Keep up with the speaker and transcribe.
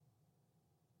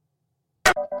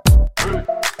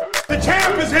The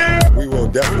champ is here. We will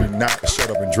definitely not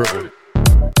shut up and dribble.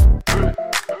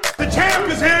 The champ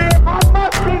is here. I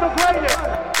must be the greatest.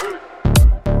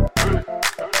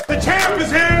 The champ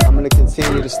is here. I'm going to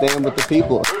continue to stand with the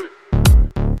people.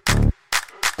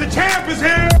 The champ is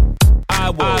here. I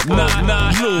will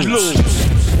not lose.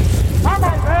 I'm a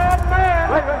bad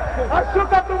man. I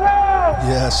shook up the world.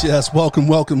 Yes.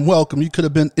 Welcome. You could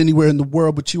have been anywhere in the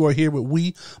world, but you are here with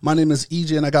we. My name is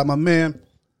EJ, and I got my man.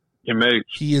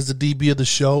 He is the DB of the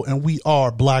show, and we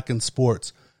are Black in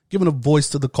Sports, giving a voice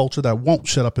to the culture that won't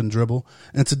shut up and dribble.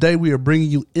 And today we are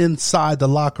bringing you inside the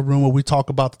locker room where we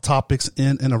talk about the topics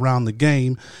in and around the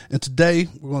game. And today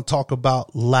we're going to talk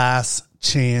about Last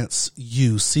Chance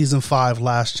U, Season 5,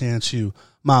 Last Chance U.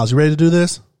 Miles, you ready to do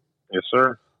this? Yes,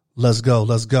 sir. Let's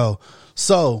go.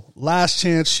 So, Last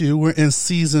Chance U, we're in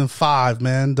Season 5,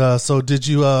 man. So did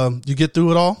you get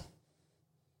through it all?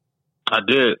 I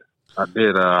did. I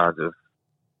just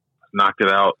knocked it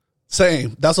out.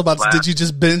 Same. That's what did you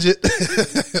just binge it?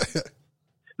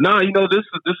 No, this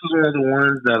is one of the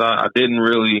ones that I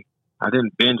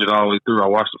didn't binge it all the way through. I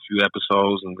watched a few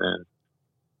episodes and then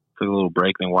took a little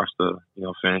break and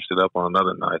finished it up on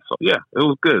another night. So yeah, it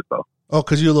was good though. Oh,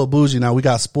 because you're a little bougie now. We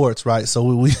got sports, right? So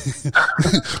we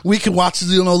we can watch, a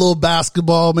little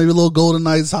basketball, maybe a little Golden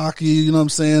Knights hockey, you know what I'm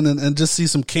saying? And just see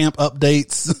some camp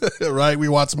updates, right? We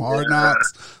watch some Hard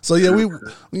Knocks. So yeah, we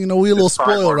a little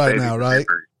spoiled right now, right?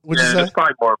 What'd you say? It's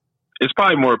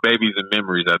probably more babies and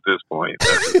memories at this point.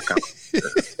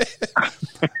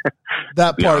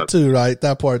 That part too, right?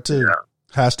 That part too. Yeah.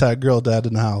 Hashtag girl dad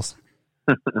in the house.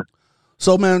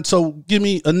 So give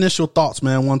me initial thoughts,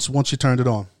 man, once you turned it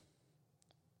on.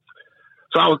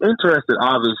 So I was interested,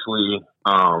 obviously,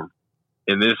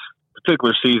 in this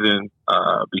particular season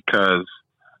because,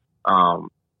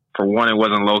 for one, it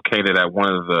wasn't located at one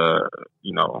of the,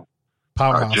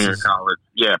 junior college.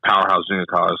 Yeah, powerhouse junior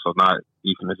college. So not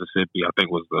East Mississippi, I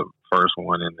think was the first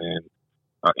one, and then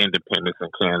Independence in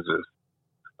Kansas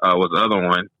was the other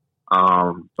one.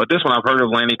 But this one, I've heard of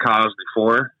Laney College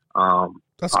before.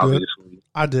 That's obviously good.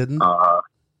 I didn't. I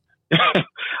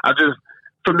just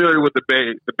familiar with the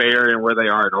Bay Area and where they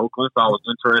are in Oakland, so I was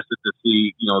interested to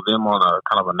see them on a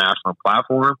kind of a national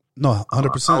platform. No,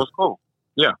 100%. That was cool.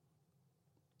 Yeah.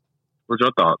 What's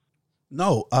your thoughts?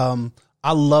 No,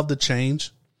 I love the change,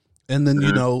 and then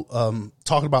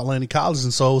talking about Laney College,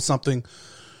 and so something,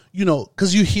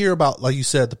 because you hear about, like you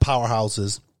said, the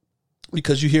powerhouses,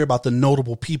 because you hear about the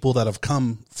notable people that have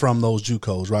come from those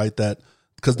JUCOs, right? That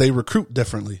because they recruit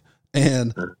differently.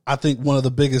 And I think one of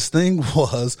the biggest thing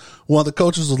was one of the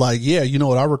coaches was like, yeah, you know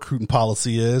what our recruiting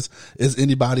policy is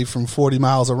anybody from 40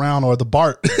 miles around or the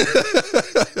BART.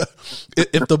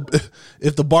 if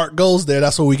the BART goes there,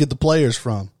 that's where we get the players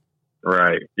from.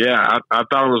 Right. Yeah. I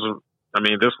thought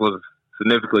this was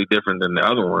significantly different than the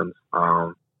other ones.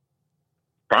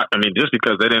 Just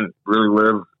because they didn't really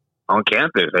live on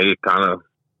campus, they kind of,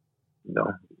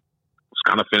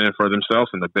 kind of fitting for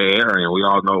themselves in the Bay Area. We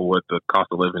all know what the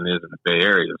cost of living is in the Bay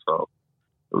Area, so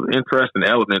it was an interesting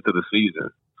element to the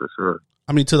season for sure.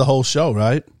 To the whole show,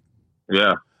 right?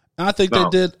 Yeah, and I think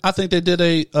they did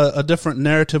a different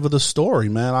narrative of the story,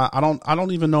 man. I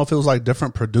don't even know if it was like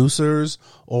different producers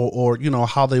or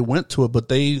how they went to it, but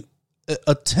they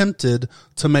attempted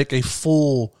to make a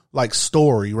full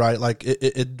story, right? Like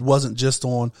it wasn't just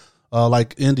on.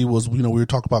 Like Indy was, we were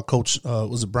talking about Coach,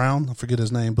 was it Brown? I forget his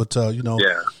name, but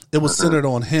it was centered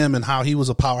on him and how he was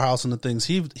a powerhouse and the things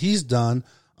he's done.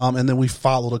 And then we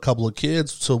followed a couple of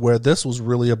kids to where this was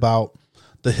really about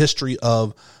the history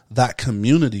of that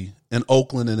community in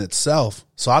Oakland in itself.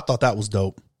 So I thought that was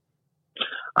dope.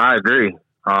 I agree.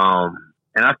 And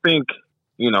I think,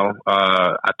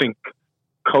 I think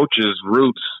Coach's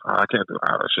roots, I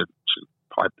should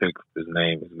probably pick his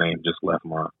name. His name just left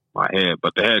my head,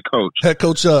 but the head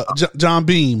coach, John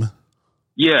Beam.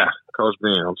 Yeah, Coach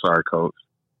Beam. I'm sorry, Coach.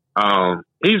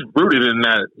 He's rooted in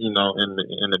that, in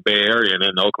the Bay Area and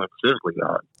in Oakland specifically.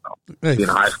 Being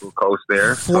a high school coach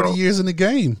there, 40 years in the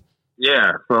game.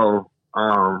 Yeah, so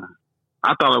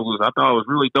I thought it was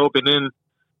really dope, and then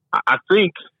I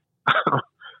think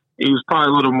he was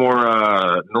probably a little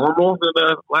more normal than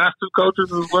the last two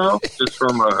coaches as well, just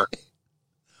from a.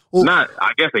 Well, not,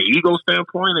 I guess, an ego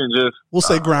standpoint, and just we'll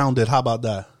say grounded. How about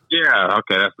that? Yeah,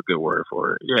 okay, that's a good word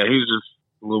for it. Yeah, he's just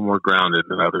a little more grounded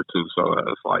than the other two. So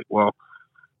it's like, well,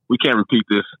 we can't repeat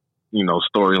this,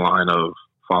 storyline of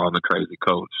following the crazy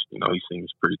coach. He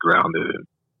seems pretty grounded, and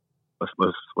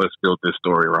let's build this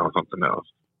story around something else.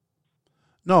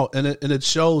 No, and it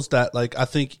shows that, I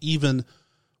think even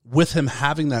with him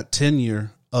having that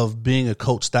tenure, of being a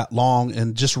coach that long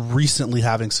and just recently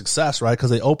having success, right? Because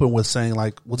they opened with saying,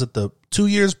 like, was it the 2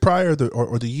 years prior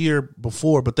or the year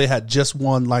before, but they had just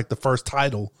won like the first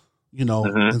title,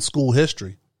 in school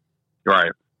history.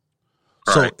 Right.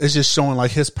 So it's just showing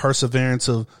like his perseverance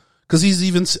of, because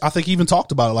I think he even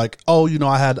talked about it, like,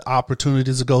 I had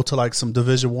opportunities to go to like some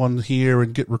Division I here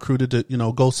and get recruited to,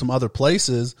 go some other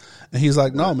places. And he's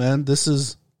like, no, man,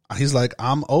 he's like,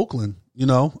 I'm Oakland,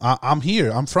 I'm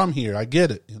here. I'm from here. I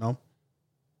get it, And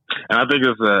I think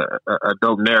it's a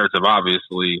dope narrative,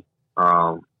 obviously.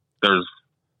 There's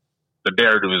the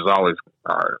narrative is always,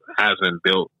 has been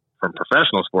built from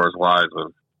professional sports wise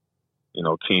of,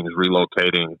 teams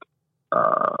relocating,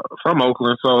 from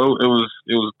Oakland. So it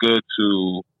was good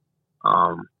to,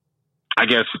 I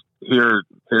guess, hear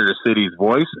the city's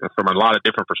voice from a lot of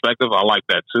different perspectives. I like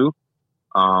that too,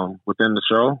 within the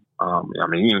show.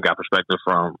 You even got perspective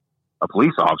from a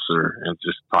police officer and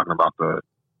just talking about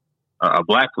a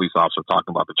black police officer talking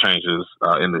about the changes,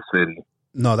 in the city.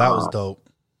 No, that was dope.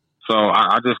 So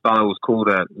I just thought it was cool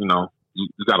that,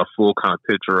 you got a full kind of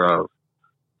picture of,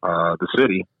 the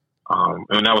city.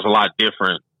 And that was a lot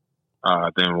different,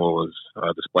 than what was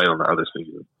displayed on the other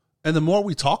season. And the more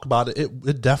we talk about it,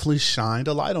 it definitely shined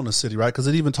a light on the city, right? Because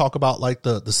it even talk about like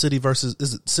the city versus,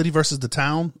 is it city versus the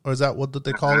town, or is that what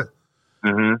they call it?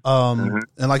 Mm-hmm.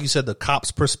 And like you said, the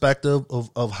cops' perspective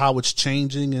of how it's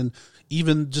changing, and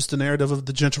even just the narrative of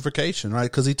the gentrification, right?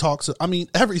 Because he talks,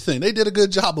 everything. They did a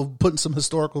good job of putting some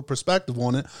historical perspective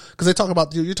on it. Because they talk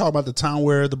about, you're talking about the town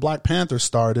where the Black Panthers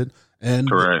started and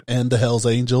the Hells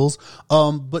Angels.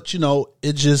 But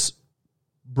it just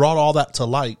brought all that to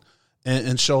light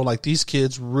and show like these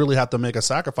kids really have to make a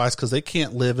sacrifice because they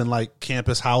can't live in like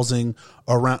campus housing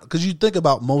around. Because you think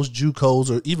about most JUCOs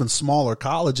or even smaller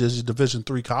colleges, your Division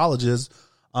III colleges,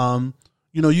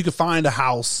 you could find a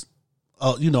house,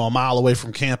 a mile away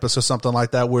from campus or something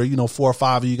like that where, 4 or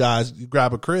 5 of you guys, you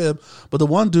grab a crib. But the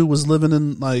one dude was living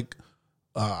in like,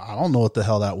 I don't know what the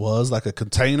hell that was, like a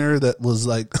container that was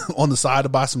like on the side to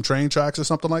buy some train tracks or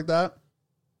something like that.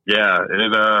 Yeah.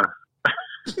 And,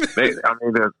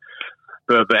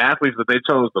 the athletes that they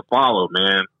chose to follow,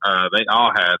 man, they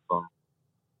all had some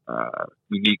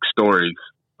unique stories.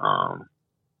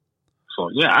 So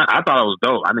yeah, I thought it was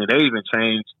dope. They even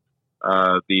changed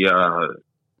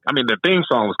the theme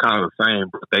song was kind of the same,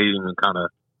 but they even kind of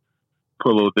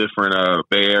put a little different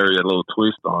Bay Area little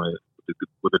twist on it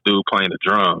with the dude playing the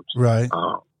drums. Right.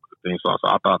 The theme song. So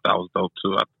I thought that was dope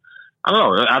too. I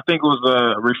don't know. I think it was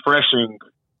a refreshing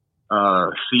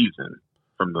season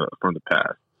from the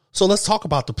past. So let's talk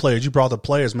about the players. You brought the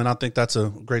players, man. I think that's a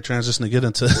great transition to get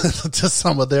into to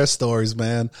some of their stories,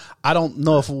 man. I don't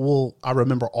know if I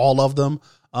remember all of them,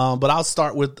 but I'll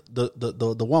start with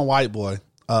the one white boy.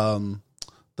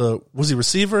 Was he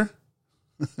receiver?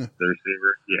 The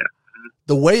receiver, yeah.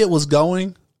 The way it was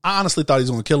going, I honestly thought he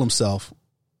was going to kill himself.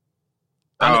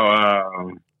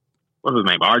 What's his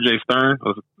name? R.J. Stern?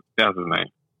 That was his name.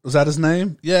 Was that his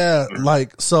name? Yeah,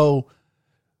 so...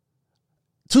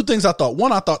 Two things I thought.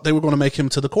 One, I thought they were going to make him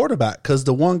to the quarterback because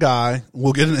the one guy,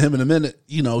 we'll get into him in a minute,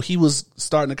 he was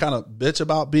starting to kind of bitch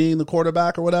about being the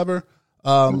quarterback or whatever.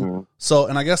 So,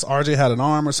 and I guess RJ had an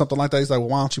arm or something like that. He's like, well,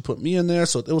 why don't you put me in there?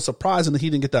 So it was surprising that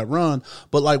he didn't get that run.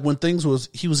 But like when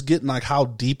he was getting like how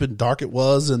deep and dark it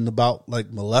was and about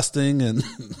like molesting and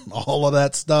all of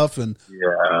that stuff. And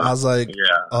I was like,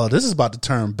 oh, this is about to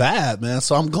turn bad, man.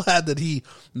 So I'm glad that he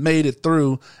made it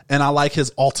through. And I like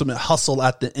his ultimate hustle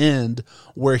at the end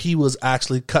where he was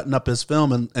actually cutting up his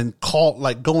film and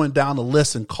going down the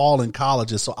list and calling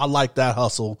colleges. So I like that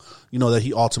hustle, that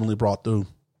he ultimately brought through.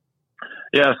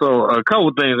 Yeah, so a couple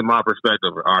of things in my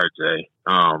perspective of RJ.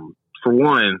 For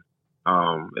one,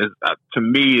 to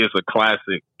me, it's a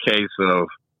classic case of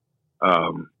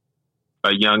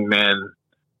a young man,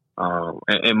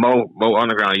 and Mo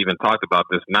Underground even talked about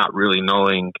this, not really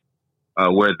knowing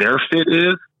where their fit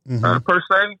is, per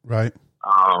se. Right.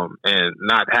 And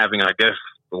not having, I guess,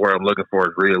 the word I'm looking for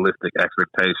is realistic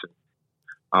expectations.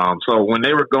 So when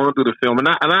they were going through the film, and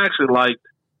I actually liked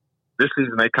this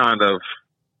season, they kind of,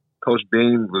 Coach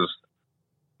Beam was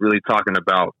really talking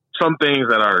about some things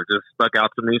that are just stuck out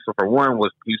to me. So for one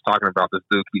he's talking about this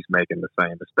dude keeps making the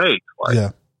same mistakes.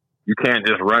 Like you can't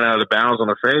just run out of the bounds on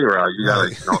a fade route. You gotta,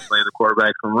 play the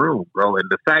quarterback some room, bro. And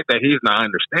the fact that he's not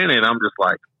understanding it, I'm just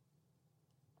like,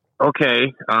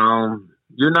 okay,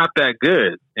 you're not that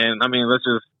good. And let's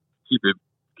just keep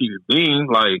it being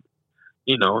like,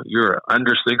 you're an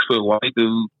under 6 foot white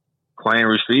dude playing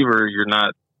receiver. You're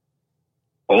not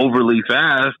overly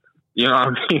fast. You know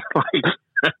what I mean?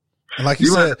 Like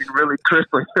you have said, to be really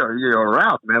crystal,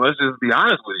 Ralph, man. Let's just be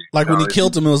honest with you. Like when he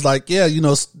killed him, it was like, yeah,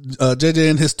 JJ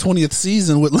in his 20th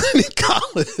season with Lenny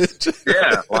College.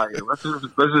 Yeah, like let's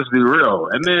just be real.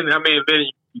 And then then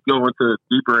you go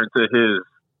deeper into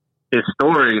his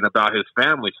story and about his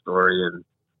family story, and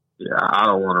yeah, I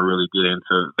don't want to really get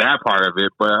into that part of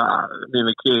it, but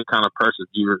the kid kind of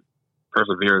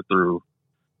persevered through,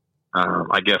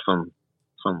 I guess some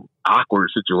awkward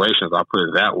situations. I'll put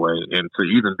it that way, and to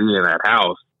even be in that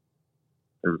house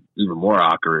is even more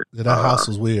awkward. Yeah, that house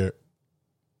was weird.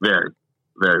 Very,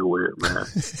 very weird, man.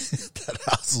 That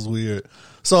house is weird.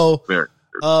 So,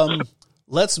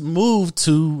 let's move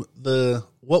to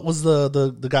what was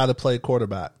the guy that played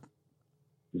quarterback?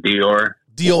 Dior,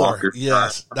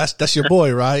 yes, that's your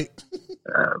boy, right?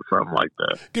 Something like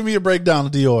that. Give me a breakdown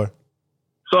of Dior.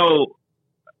 So,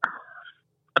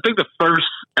 I think the first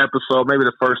episode, maybe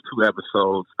the first 2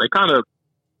 episodes, they kind of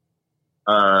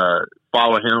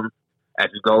follow him as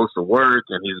he goes to work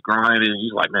and he's grinding.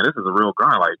 He's like, man, this is a real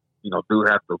grind. Like, dude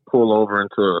has to pull over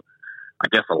into, I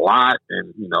guess, a lot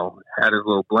and, had his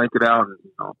little blanket out and,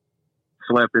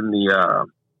 slept in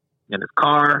his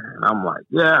car. And I'm like,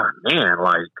 yeah, man,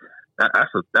 like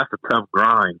that's a tough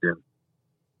grind. And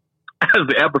as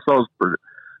the episodes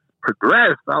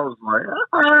progressed, I was like,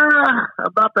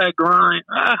 about that grind.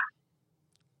 I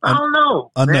don't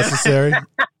know. Unnecessary.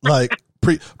 Like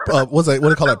what do they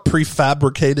call that?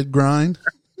 Prefabricated grind.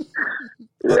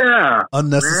 Yeah.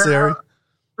 Unnecessary. Man.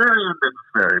 Very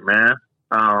unnecessary, man.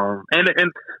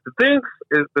 And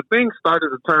the thing started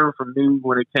to turn for me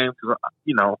when it came to,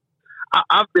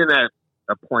 I've been at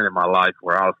a point in my life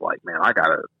where I was like, man, I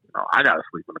gotta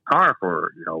sleep in the car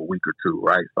for, a week or 2,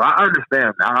 right? So I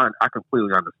understand. I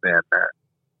completely understand that.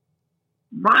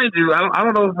 Mind you, I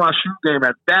don't know if my shoe game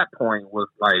at that point was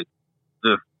like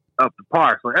just up to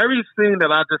par. So every scene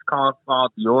that I just saw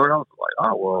Dior, I was like,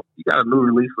 oh well, you got a new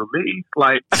release for me.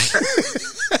 Like,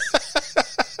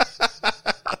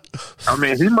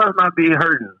 he must not be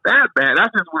hurting that bad.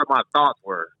 That's just what my thoughts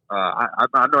were. I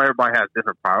know everybody has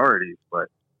different priorities, but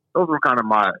those were kind of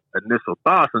my initial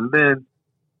thoughts. And then,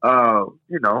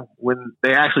 when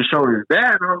they actually showed his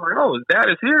dad, I was like, oh, his dad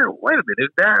is here. Wait a minute, his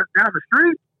dad is down the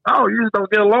street. Oh, you just don't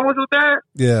get along with that?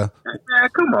 Yeah. Man,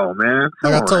 come on, man.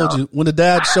 Like I told you, when the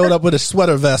dad showed up with a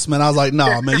sweater vest, man, I was like,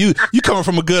 nah, man, you coming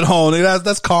from a good home. Nigga.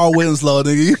 That's Carl Winslow,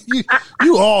 nigga.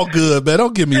 You all good, man.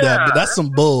 Don't give me that. But that's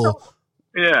some bull.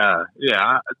 Yeah.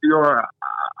 Dior,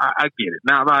 I get it.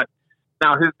 Now,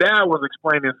 his dad was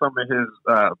explaining some of his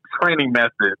training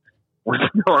methods when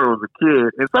Dior was a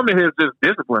kid, and some of his just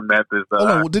discipline methods.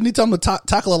 Didn't he tell him to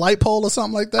tackle a light pole or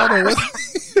something like that? Or what?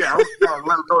 Yeah, I was trying to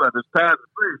let him know that this path is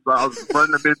free, so I was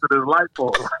running him into this light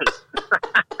pole.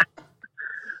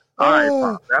 All right,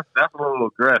 Pop, that's a little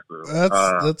aggressive.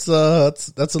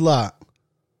 That's a lot.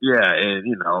 Yeah,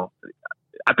 and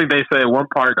I think they say one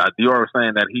part Dior was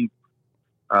saying that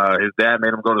his dad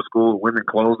made him go to school with women's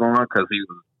clothes on because he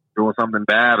was doing something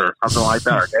bad or something like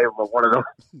that, or gave him one of those.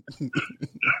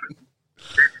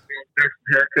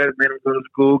 Haircut, made him go to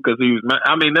school because he was.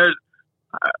 There's.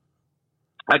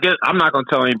 I guess I'm not going to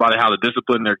tell anybody how to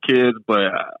discipline their kids,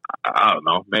 but I don't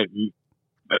know. Maybe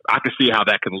I can see how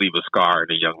that can leave a scar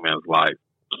in a young man's life.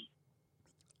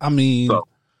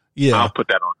 Yeah, I'll put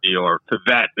that on Dior to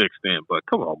that extent. But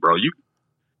come on, bro, you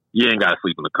ain't got to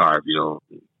sleep in the car if you don't.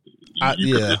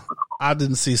 I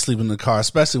didn't see sleeping in the car,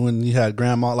 especially when you had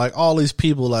grandma. Like all these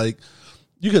people, like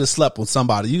you could have slept with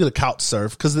somebody. You could have couch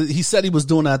surfed because he said he was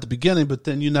doing that at the beginning, but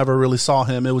then you never really saw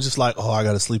him. It was just like, oh, I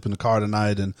got to sleep in the car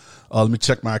tonight, and let me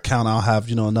check my account. I'll have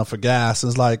enough for gas.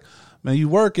 And it's like, man, you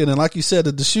working, and like you said,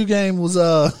 the shoe game was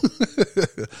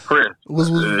Chris.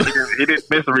 He didn't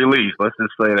miss a release. Let's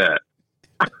just say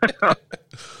that.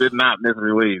 Did not miss a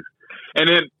release, and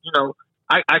then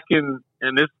I can,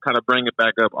 and this kind of bring it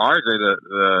back up. RJ,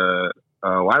 the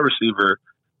wide receiver.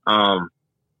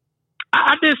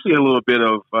 I did see a little bit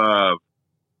of, I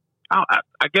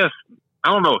guess,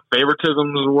 I don't know if favoritism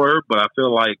is the word, but I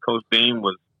feel like Coach Beam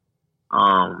was,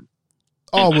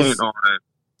 was on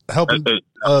helping, helping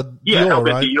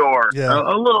right? Dior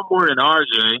a little more than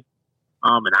RJ.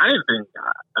 And I didn't think,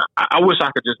 I wish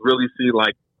I could just really see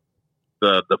like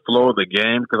the flow of the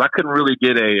game because I couldn't really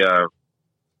get a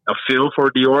feel for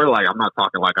Dior. Like, I'm not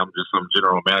talking like I'm just some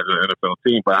general manager of the NFL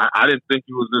team, but I didn't think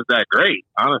he was just that great,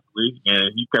 honestly.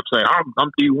 And he kept saying,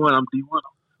 I'm D1, I'm D1.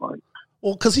 Like,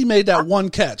 well, because he made that one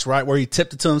catch, right, where he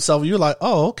tipped it to himself. And you're like,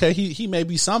 oh, okay, he may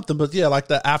be something. But, yeah, like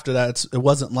that after that, it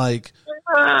wasn't like –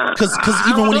 because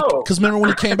remember when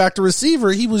he came back to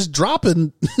receiver, he was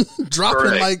dropping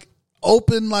Correct. like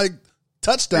open, like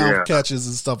touchdown catches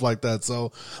and stuff like that.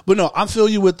 So, but no, I feel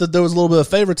you with there was a little bit of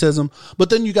favoritism, but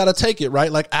then you got to take it,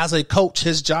 right? Like as a coach,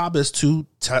 his job is to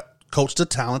coach the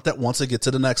talent that wants to get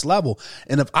to the next level.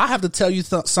 And if I have to tell you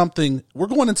something, we're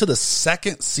going into the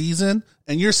second season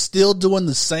and you're still doing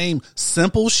the same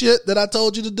simple shit that I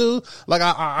told you to do. Like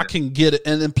I can get it.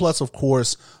 And then plus, of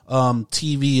course,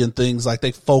 TV and things like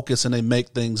they focus and they make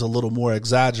things a little more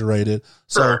exaggerated.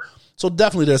 So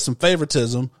definitely there's some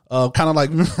favoritism, kind of like,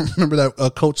 remember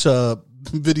that coach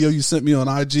video you sent me on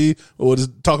IG or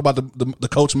just talk about the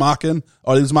coach mocking,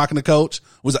 or he was mocking the coach?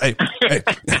 It was like, hey,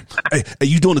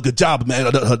 you doing a good job,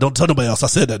 man. Don't tell nobody else I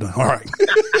said that. All right.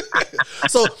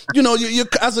 So, you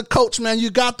as a coach, man, you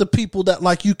got the people that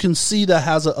like you can see that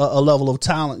has a level of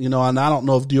talent, and I don't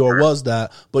know if Dior was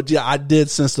that, but yeah, I did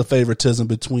sense the favoritism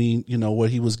between, what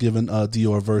he was giving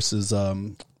Dior versus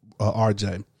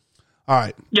RJ. All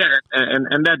right. Yeah,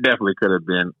 and that definitely could have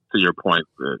been, to your point,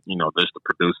 just the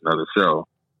producing of the show.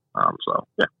 So,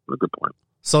 yeah, a good point.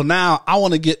 So now I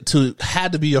want to get to,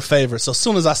 had to be your favorite. So as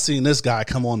soon as I seen this guy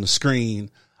come on the screen,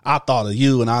 I thought of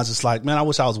you, and I was just like, man, I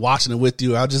wish I was watching it with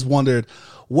you. I just wondered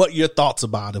what your thoughts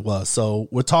about it was. So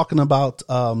we're talking about,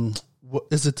 what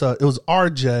is it? It was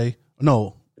RJ.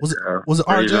 No, was it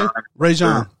RJ?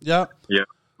 Rajon. Yeah. Yeah.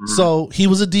 Mm-hmm. So he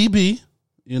was a DB,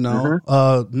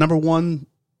 number one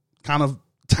kind of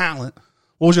talent.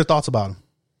 What was your thoughts about him?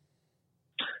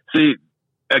 See,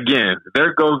 again,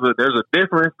 there's a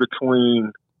difference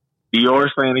between Dior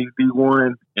saying he's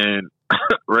D1 and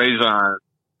Rajon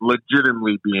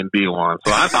legitimately being D1.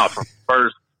 So I thought from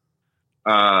first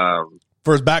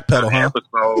backpedal, huh?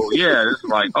 Episode, yeah, it's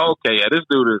like, okay, yeah, this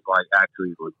dude is like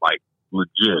actually like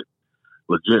legit.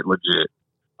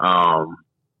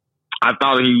 I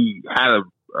thought he had a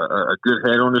good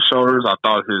head on his shoulders. I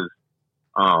thought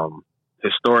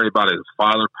his story about his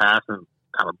father passing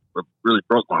kind of really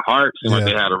broke my heart. Seemed like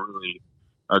they had a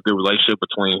good relationship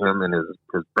between him and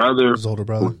his brother, his older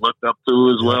brother, who he looked up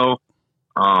to as well.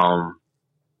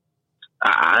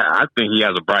 I think he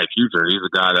has a bright future. He's a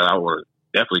guy that I would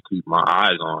definitely keep my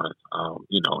eyes on.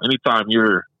 Anytime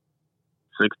you're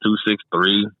 6'2",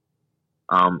 6'3",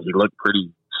 he looked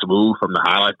pretty smooth from the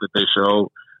highlights that they showed.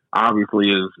 Obviously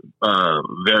is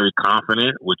very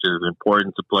confident, which is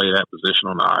important to play that position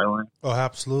on the island. Oh,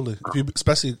 absolutely.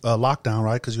 Especially lockdown,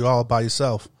 right? Because you're all by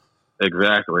yourself.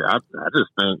 Exactly. I just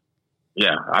think,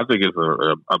 I think it's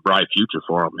a bright future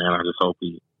for him, man. I just hope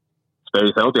he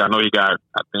stays healthy. I know he got,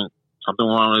 I think, something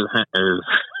wrong with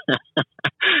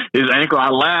his ankle. I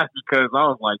laughed because I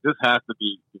was like, this has to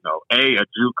be, A, a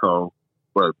JUCO,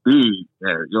 but B,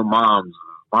 your mom's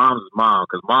mom,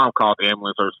 because mom called the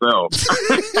ambulance herself.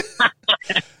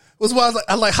 Was why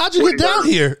I was like, how'd you get down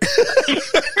here?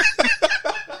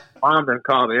 Mom done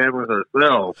called the ambulance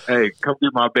herself. Hey, come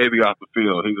get my baby off the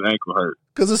field. His ankle hurt.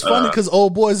 Because it's funny because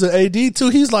old boy's an AD too.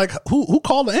 He's like, who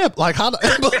called the amp? Like, how the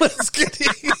ambulance get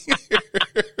here?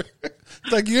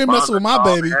 Like, you ain't messing with my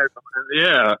baby.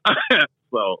 Yeah.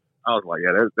 So I was like,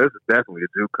 yeah, this is definitely a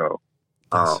JUCO.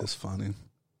 That's just funny.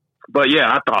 But yeah,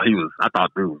 I thought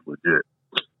dude was legit.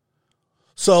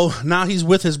 So now he's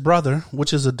with his brother,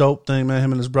 which is a dope thing, man.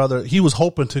 Him and his brother. He was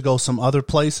hoping to go some other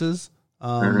places,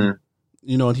 and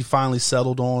he finally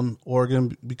settled on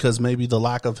Oregon because maybe the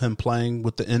lack of him playing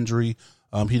with the injury,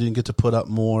 he didn't get to put up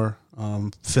more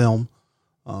film.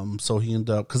 So he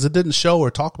ended up, because it didn't show or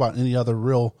talk about any other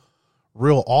real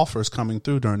offers coming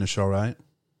through during the show, right?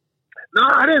 No,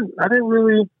 I didn't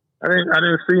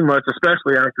see much,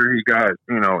 especially after he got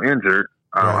injured.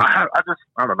 Right.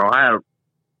 I don't know. I have.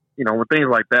 When things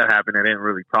like that happen, they didn't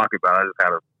really talk about it. I just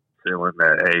had a feeling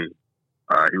that,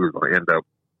 he was going to end up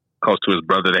close to his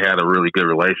brother. They had a really good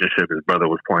relationship. His brother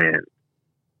was playing,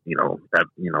 at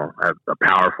a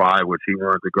Power 5, which he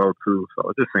wanted to go to. So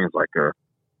it just seems like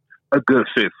a good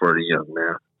fit for the young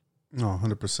man. No,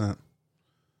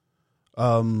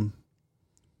 100%.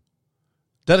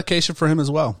 Dedication for him as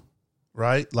well,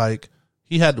 right? Like,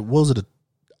 he had, what was it, an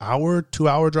hour,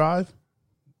 2-hour drive?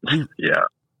 Yeah.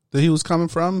 That he was coming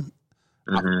from.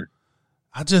 Mm-hmm.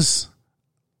 I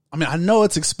know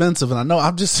it's expensive, and I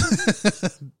know this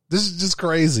is just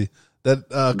crazy that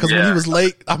because when he was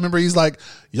late, I remember he's like,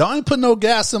 y'all ain't putting no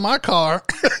gas in my car.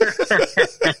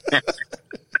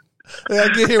 I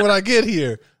get here when I get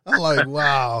here. I'm like,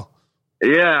 wow.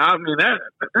 Yeah, I mean that's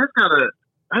gotta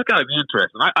be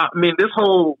interesting. I mean this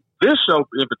show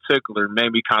in particular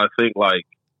made me kind of think like,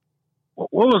 what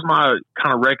was my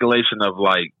kind of recollection of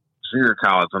like junior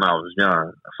college when I was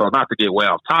young. So not to get way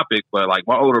off topic, but like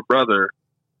my older brother,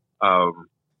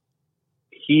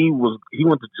 he went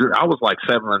to, I was like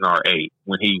 7 or 8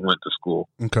 when he went to school.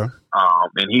 Okay.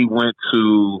 And he went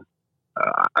to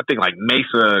I think like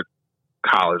Mesa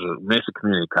College or Mesa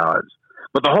Community College.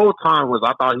 But the whole time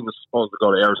I thought he was supposed to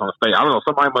go to Arizona State. I don't know.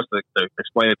 Somebody must have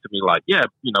explained it to me like, yeah,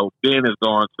 Ben is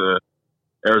going to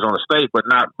Arizona State, but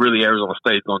not really Arizona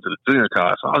State going to the junior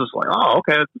college. So I was just like, oh,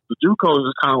 okay. The JUCO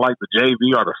is kind of like the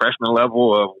JV or the freshman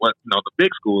level of what, the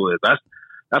big school is. That's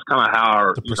kind of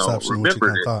how I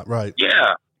remembered it. Thought, right.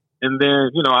 Yeah. And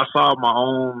then, I saw my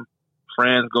own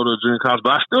friends go to junior college,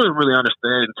 but I still didn't really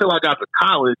understand until I got to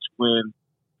college when,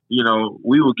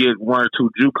 we would get one or two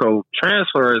JUCO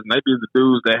transfers, and they'd be the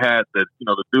dudes that had the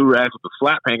do-rags with the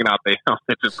flap hanging out their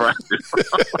helmets in practice.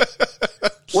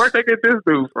 Where'd they get this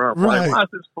dude from? Right. Like, why is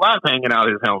this flap hanging out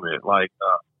his helmet? Like,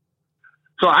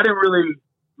 so I didn't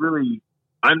really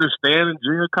understand in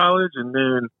junior college, and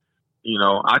then,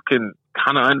 I can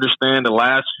kind of understand the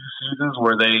last few seasons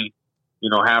where they,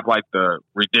 have like the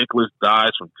ridiculous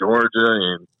guys from Georgia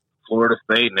and Florida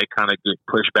State, and they kind of get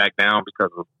pushed back down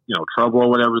because of, trouble or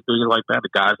whatever, things like that. The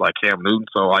guys like Cam Newton.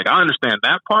 So, like, I understand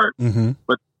that part. Mm-hmm.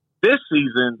 But this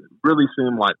season really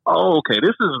seemed like, oh, okay,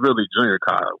 this is really junior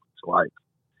college. Like,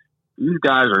 these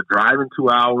guys are driving 2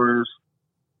 hours.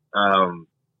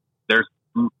 There's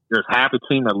half a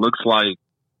team that looks like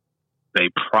they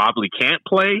probably can't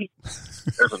play.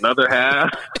 There's another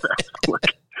half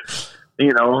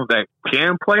that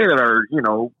can play that are,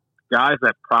 guys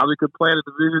that probably could play at a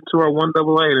Division II or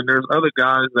 1AA, and there's other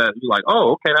guys that you're like,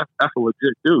 oh, okay, that's a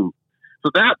legit dude.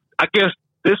 So that, I guess,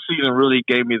 this season really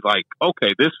gave me like,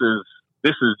 okay, this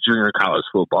is junior college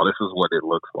football. This is what it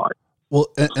looks like. Well,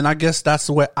 and I guess that's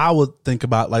the way I would think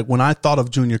about, like, when I thought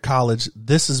of junior college,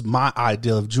 this is my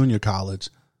idea of junior college.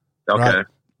 Okay. Right?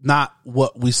 Not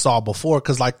what we saw before.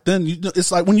 Cause like then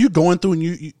it's like when you're going through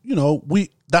and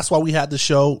that's why we had the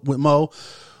show with Mo.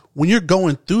 When you're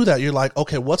going through that, you're like,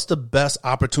 okay, what's the best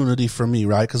opportunity for me?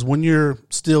 Right. Cause when you're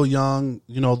still young,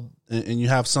 and you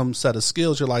have some set of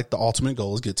skills, you're like, the ultimate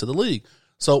goal is get to the league.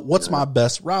 So what's my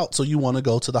best route? So you want to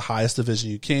go to the highest division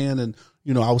you can. And,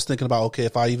 I was thinking about, okay,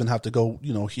 if I even have to go,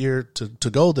 here to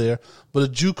go there, but a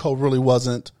JUCO really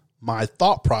wasn't my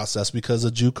thought process, because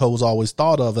a JUCO was always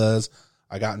thought of as,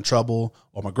 I got in trouble,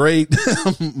 or my grade,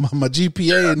 my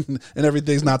GPA and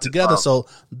everything's not together. So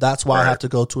that's why I have to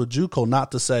go to a JUCO,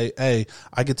 not to say, hey,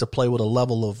 I get to play with a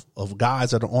level of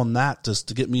guys that are on that just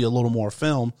to get me a little more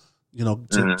film,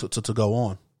 to go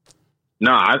on.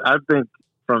 No, I think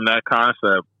from that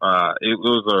concept, it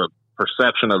was a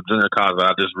perception of junior college that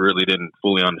I just really didn't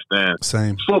fully understand.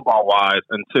 Same. Football-wise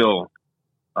until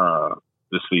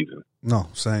this season. No,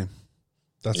 same.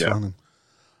 That's funny.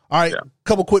 All right,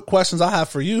 couple quick questions I have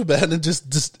for you, Ben, and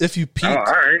just if you peeked. Oh, all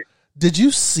right. Did you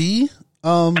see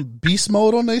Beast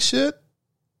Mode on their shit?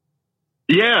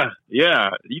 Yeah. He's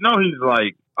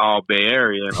like all Bay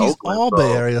Area and He's Oakland. all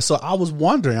Bay Area. So I was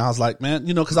wondering, I was like, man,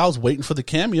 because I was waiting for the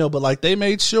cameo, but like they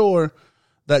made sure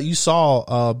that you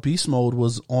saw Beast Mode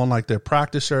was on like their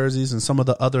practice jerseys and some of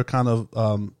the other kind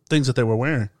of things that they were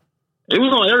wearing. It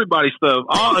was on everybody's stuff,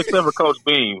 all except for Coach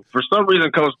Beam. For some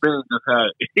reason, Coach Beam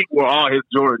he wore all his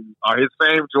Jordan, or his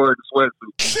same Jordan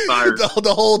sweatsuit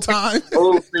the whole time,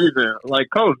 whole season. Like,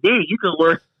 Coach Beam, you can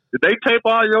wear. Did they tape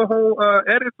all your whole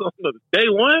edits on the day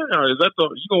one, or is that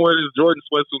you can wear this Jordan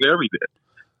sweatsuit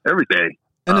every day?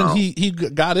 And then he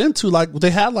got into like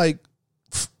they had like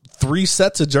 3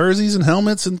 sets of jerseys and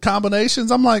helmets and combinations.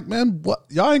 I'm like, man, what?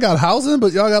 Y'all ain't got housing,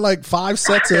 but y'all got like 5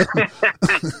 sets of.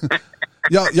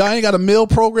 Y'all ain't got a meal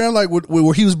program like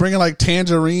where he was bringing like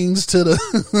tangerines to the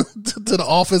to the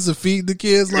office and feeding the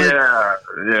kids. Like,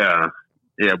 yeah.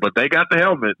 But they got the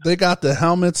helmets. They got the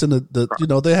helmets and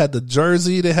the they had the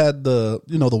jersey. They had the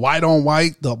the white on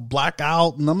white, the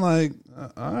blackout, and I'm like,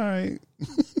 all right.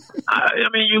 I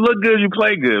mean, you look good, you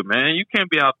play good, man. You can't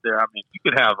be out there. I mean, you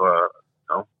could have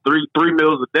three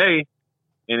meals a day.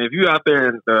 And if you out there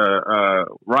in the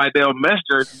Rydell Mesh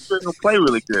jersey, you're going to play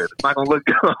really good. It's not going to look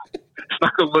good. It's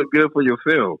not going to look good for your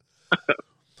film.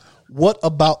 What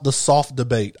about the soft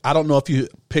debate? I don't know if you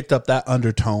picked up that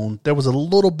undertone. There was a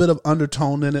little bit of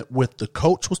undertone in it with the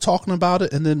coach was talking about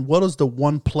it. And then what is the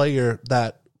one player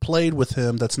that played with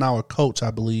him that's now a coach,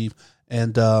 I believe.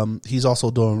 And he's also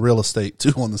doing real estate,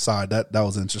 too, on the side. That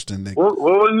was interesting. What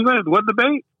was that? What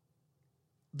debate?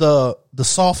 The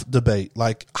soft debate,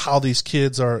 like how these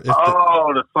kids are. The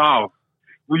soft.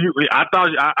 I thought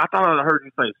I heard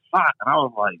you say sock, and I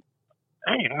was like,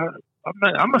 "Hey,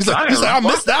 I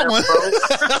missed that one."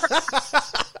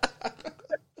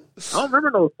 I don't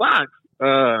remember those socks.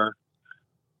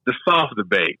 The soft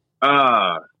debate.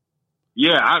 I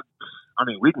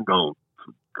mean, we can go.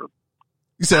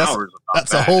 You said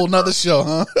that's a whole nother show,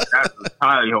 huh? That's an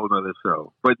entirely whole nother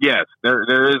show. But yes,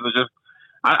 there is just.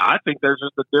 I think there's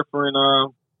just a different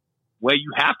way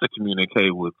you have to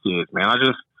communicate with kids, man. I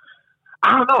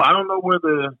don't know. I don't know where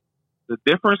the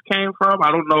difference came from.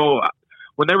 I don't know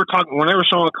when they were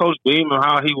showing Coach Beam and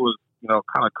how he was,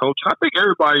 kind of coaching. I think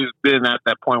everybody's been at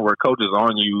that point where coach is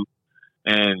on you,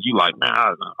 and you like, man,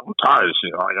 I'm tired of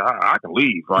shit. Like I can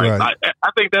leave. Right?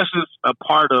 I think that's just a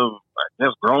part of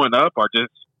just growing up, or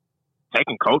just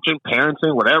taking coaching,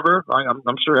 parenting, whatever. Like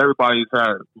I'm sure everybody's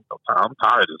had. I'm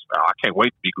tired of this. I can't wait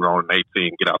to be grown and 18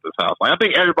 and get out this house. Like I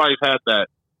think everybody's had that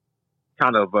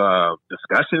kind of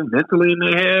discussion mentally in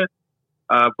their head.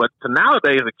 But to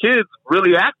nowadays, the kids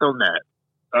really act on that.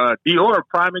 Dior, a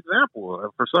prime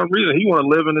example. For some reason, he want to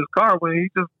live in his car when he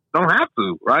just don't have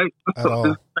to, right?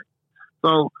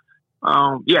 So,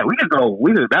 we can go.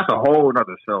 That's a whole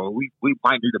other show. We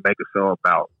might need to make a show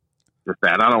about just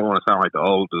that. I don't want to sound like the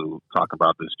old dude talking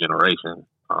about this generation.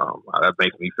 That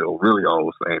makes me feel really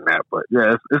old saying that. But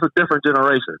yeah, it's a different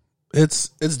generation. It's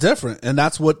different, and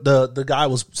that's what the guy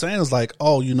was saying. Is like,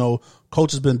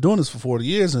 coach has been doing this for 40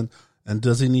 years, and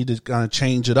does he need to kind of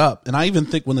change it up? And I even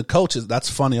think when the coaches, that's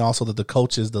funny also that the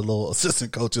coaches, the little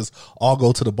assistant coaches, all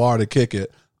go to the bar to kick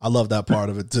it. I love that part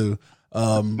of it too.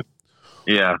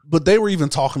 Yeah. But they were even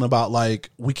talking about like,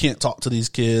 we can't talk to these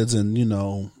kids, and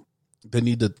they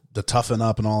need to toughen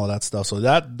up and all of that stuff. So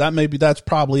that's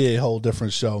probably a whole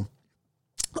different show.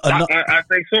 I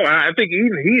think so. I think he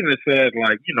even said,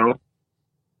 like,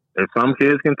 if some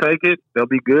kids can take it, they'll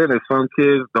be good. If some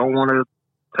kids don't want to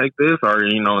take this, or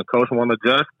and coach want to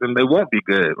adjust, then they won't be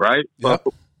good, right? Yep.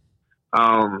 So,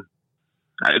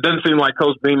 it doesn't seem like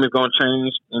Coach Beam is going to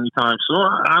change anytime soon.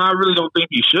 I really don't think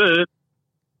he should.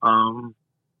 I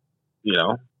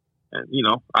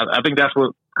think that's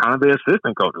what kind of the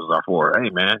assistant coaches are for. Hey,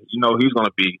 man, he's going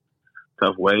to be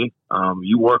tough way.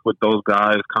 You work with those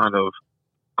guys kind of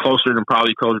closer than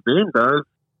probably Coach Beam does.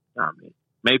 I mean,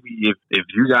 maybe if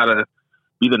you gotta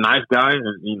be the nice guy,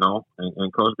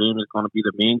 and Coach Beam is going to be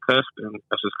the mean cuss, and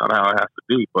that's just kind of how it has to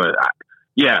be. But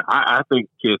I think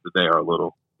kids today are a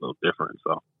little different.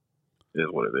 So it is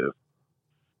what it is.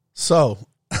 So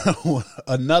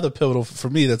another pivotal for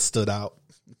me that stood out.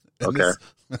 Okay.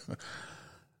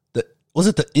 Was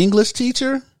it the English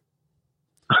teacher?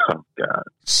 Oh God.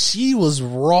 She was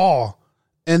raw.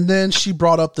 And then she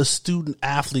brought up the student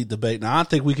athlete debate. Now I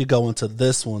think we could go into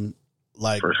this one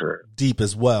for sure, deep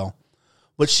as well.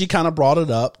 But she kind of brought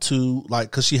it up to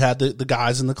because she had the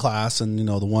guys in the class, and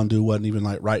the one dude wasn't even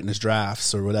like writing his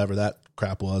drafts or whatever that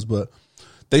crap was. But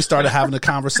they started having a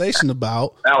conversation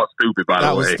about that was stupid. By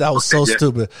the way, that was so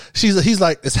stupid. He's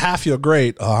like, it's half your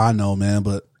grade. Oh, I know, man,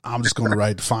 but I'm just going to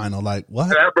write the final. Like, what?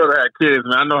 That brother had kids,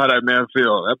 man. I know how that man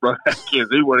feels. That brother had kids.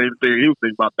 He wasn't even thinking. He was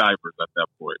thinking about diapers at that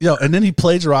point. Yo, and then he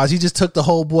plagiarized. He just took the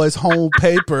whole boy's whole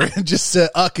paper and just said,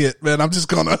 "Uck it, man. I'm just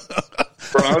gonna."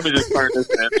 Bro, let me just turn this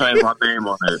and change my name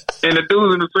on it. And the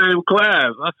dude's in the same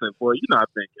class. I said, "Boy, you're not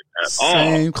thinking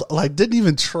at all." Didn't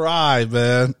even try,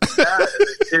 man.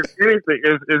 If anything,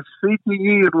 if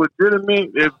CTE is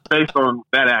legitimate, it's based on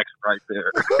that action right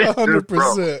there.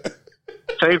 100%.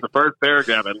 Change the first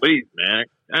paragraph at least, man.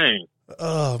 Dang.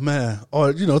 Oh man.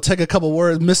 Or take a couple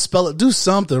words, misspell it, do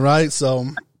something, right? So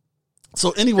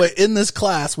anyway, in this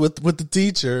class with the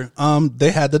teacher,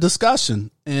 they had the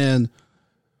discussion, and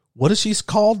what did she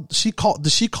call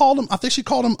them? I think she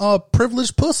called them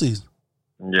privileged pussies.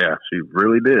 Yeah, she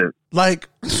really did. Like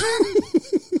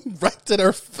right to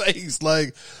their face.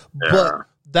 Like, yeah. But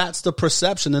that's the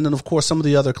perception. And then of course some of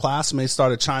the other classmates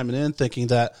started chiming in thinking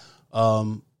that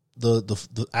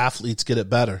the athletes get it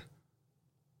better.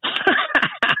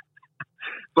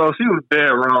 So she was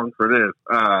dead wrong for this.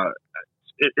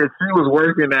 If she was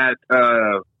working at,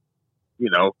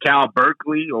 Cal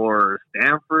Berkeley or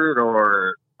Stanford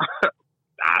or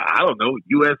I don't know,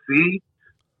 USC,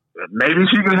 maybe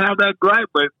she could have that gripe.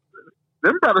 But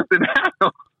them brothers didn't have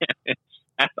no advantage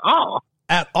at all.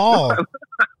 At all. It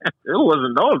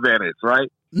wasn't no advantage,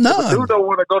 right? None. If a dude don't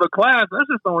want to go to class, that's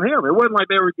just on him. It wasn't like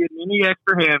they were getting any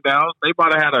extra handouts. They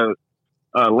might have had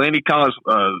a Landy College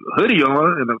hoodie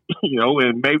on,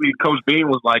 and maybe Coach Beam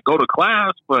was like, go to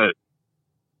class, but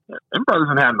them brothers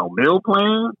didn't have no meal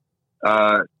plan.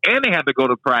 And they had to go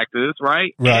to practice,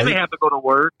 right? And they had to go to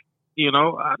work.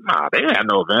 Nah, they didn't have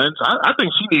no advantage. I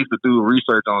think she needs to do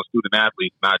research on student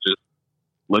athletes, not just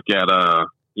look at,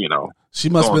 she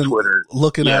must have been Twitter.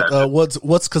 Looking at what's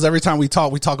because every time we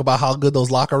talk about how good those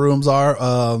locker rooms are.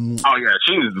 Oh yeah,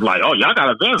 she was like, "Oh, y'all got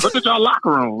advantage. Look at y'all locker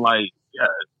room. Like,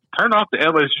 turn off the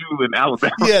LSU in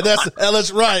Alabama." Yeah, that's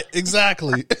LSU, right?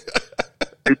 Exactly.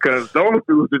 Because those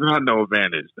dudes did not know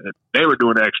advantage. They were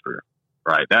doing extra,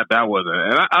 right? That wasn't.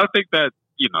 And I think that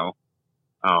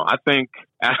I think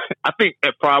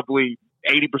that probably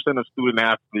 80% of student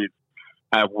athletes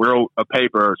wrote a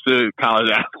paper, should college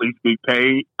athletes be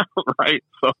paid, right?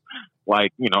 So,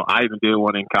 like, you know, I even did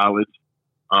one in college.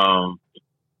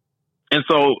 And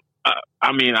so,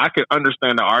 I mean, I could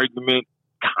understand the argument,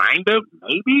 kind of,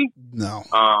 maybe. No.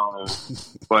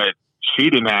 But she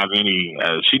didn't have any,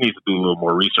 she needs to do a little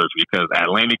more research, because at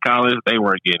Laney College, they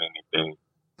weren't getting anything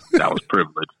that was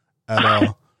privileged. At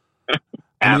all.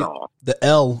 At all. The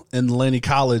L in Laney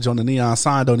College on the neon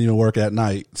sign don't even work at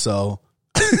night, so.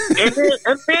 and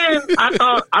then I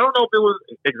thought, I don't know if it was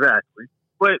exactly,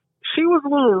 but she was a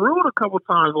little rude a couple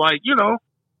times. Like, you know,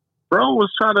 bro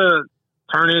was trying to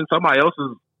turn in somebody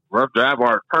else's rough draft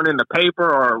or turn in the paper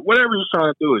or whatever he's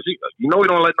trying to do. You know, we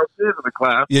don't let no kids in the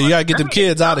class. Yeah, you gotta get them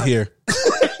kids out of here.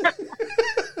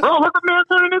 Bro, let the man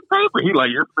turn in his paper. He like,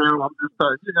 yes, man, I'm just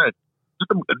telling you that.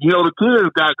 You know, the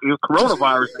kids got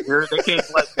coronavirus in here. They can't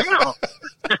let down.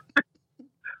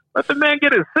 Let the man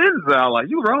get his sins out. Like,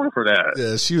 you wrong for that.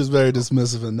 Yeah, she was very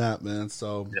dismissive in that, man.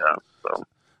 So yeah. So,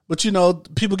 but you know,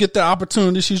 people get their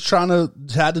opportunity. She's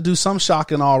had to do some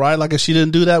shocking, all right. Like, if she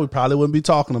didn't do that, we probably wouldn't be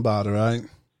talking about her, right?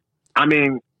 I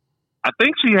mean, I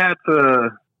think she had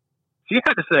to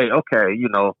say, okay, you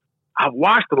know, I've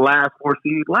watched the last 4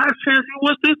 seasons. Last chance,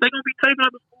 what's this? They're gonna be taking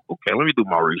out the school. Okay, let me do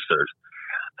my research.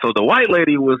 So the white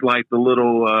lady was like the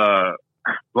little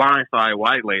blindside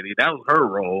white lady. That was her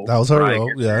role. That was her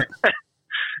role, yeah.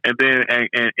 And then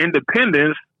and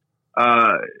Independence,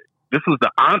 this was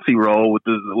the auntie role with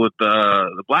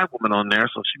the black woman on there.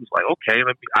 So she was like, okay,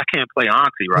 I can't play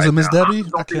auntie right now. Was it Miss Debbie?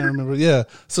 I can't remember. Yeah.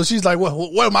 So she's like,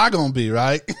 what am I going to be,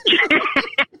 right?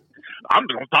 I'm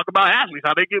going to talk about athletes,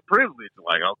 how they get privileged.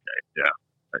 Like, okay, yeah.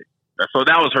 Like, so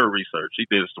that was her research. She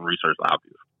did some research,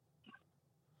 obviously.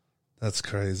 That's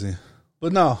crazy.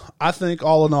 But no, I think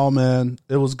all in all, man,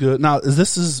 it was good. Now,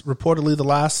 this is reportedly the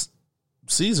last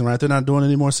season, right? They're not doing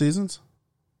any more seasons?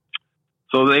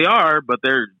 So they are, but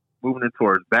they're moving it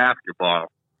towards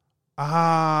basketball.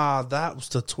 Ah, that was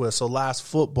the twist. So last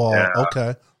football. Yeah.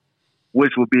 Okay.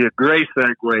 Which would be a great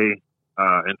segue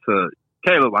into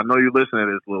Caleb. I know you're listening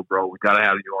to this, little bro. We got to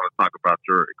have you on to talk about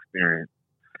your experience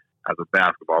as a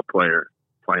basketball player,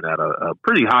 playing at a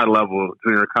pretty high level of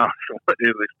junior college, what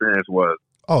his experience was.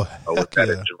 Oh, with that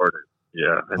in Georgia.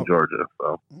 Yeah, in Georgia.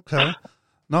 So okay.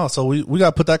 No, so we got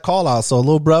to put that call out. So,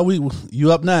 little bro,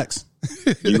 you up next.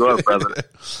 You up, brother.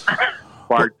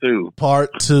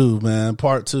 Part two, man.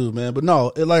 But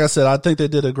no, like I said, I think they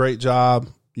did a great job.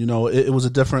 You know, it was a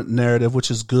different narrative,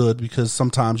 which is good, because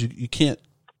sometimes you can't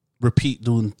repeat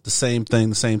doing the same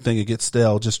thing. It gets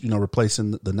stale, just, you know,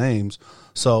 replacing the names.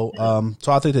 So,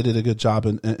 so I think they did a good job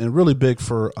and really big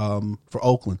for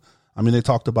Oakland. I mean, they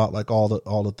talked about like all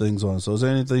the things on it. So is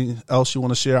there anything else you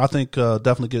want to share? I think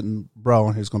definitely getting Bro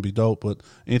on here is going to be dope, but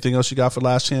anything else you got for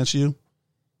Last Chance U?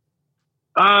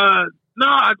 No,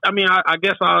 I mean, I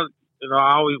guess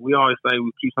we always say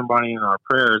we keep somebody in our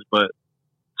prayers, but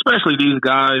especially these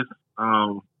guys,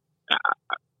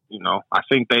 you know, I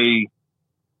think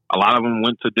a lot of them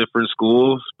went to different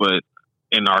schools, but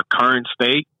in our current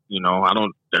state, you know,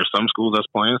 there's some schools that's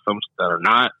playing, some that are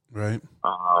not. Right.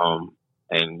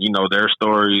 And, you know, their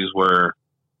stories were,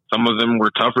 some of them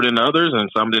were tougher than others, and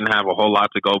some didn't have a whole lot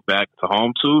to go back to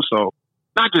home to. So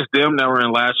not just them that were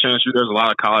in Last Chance U, there's a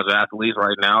lot of college athletes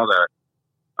right now that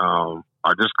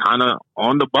are just kind of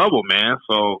on the bubble, man.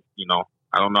 So, you know,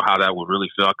 I don't know how that would really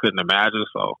feel. I couldn't imagine.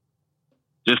 So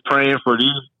just praying for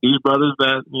these brothers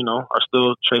that, you know, are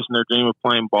still chasing their dream of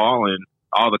playing ball, and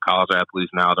all the college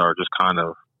athletes now that are just kind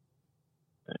of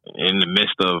in the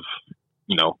midst of,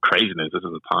 you know, craziness. This is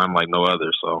a time like no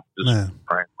other. So just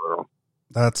praying for them.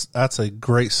 That's a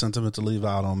great sentiment to leave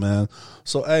out on, man.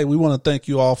 So, hey, we want to thank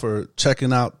you all for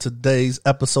checking out today's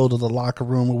episode of The Locker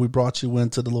Room, where we brought you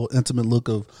into the little intimate look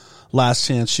of Last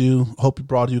Chance U. Hope you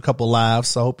brought you a couple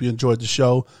laughs. I hope you enjoyed the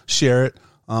show. Share it,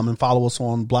 and follow us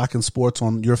on Black and Sports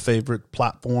on your favorite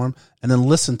platform, and then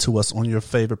listen to us on your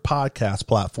favorite podcast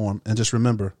platform. And just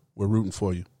remember, we're rooting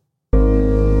for you.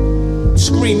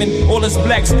 Screaming, all us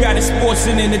blacks got is sports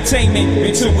and entertainment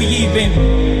until we even.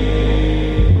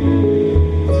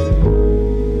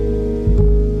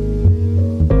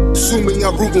 Assuming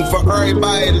I'm rooting for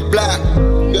everybody that's black.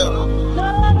 Yeah.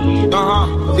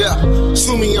 Yeah.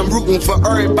 Assuming I'm rooting for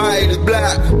everybody that's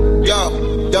black.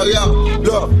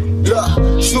 Look.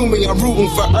 Assuming I'm rooting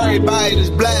for everybody that's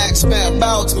black. Spent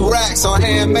about 2 racks on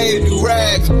handmade new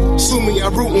rags. Assuming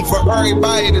I'm rooting for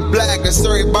everybody that's black. That's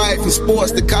everybody from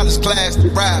sports to college class to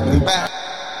rap and back.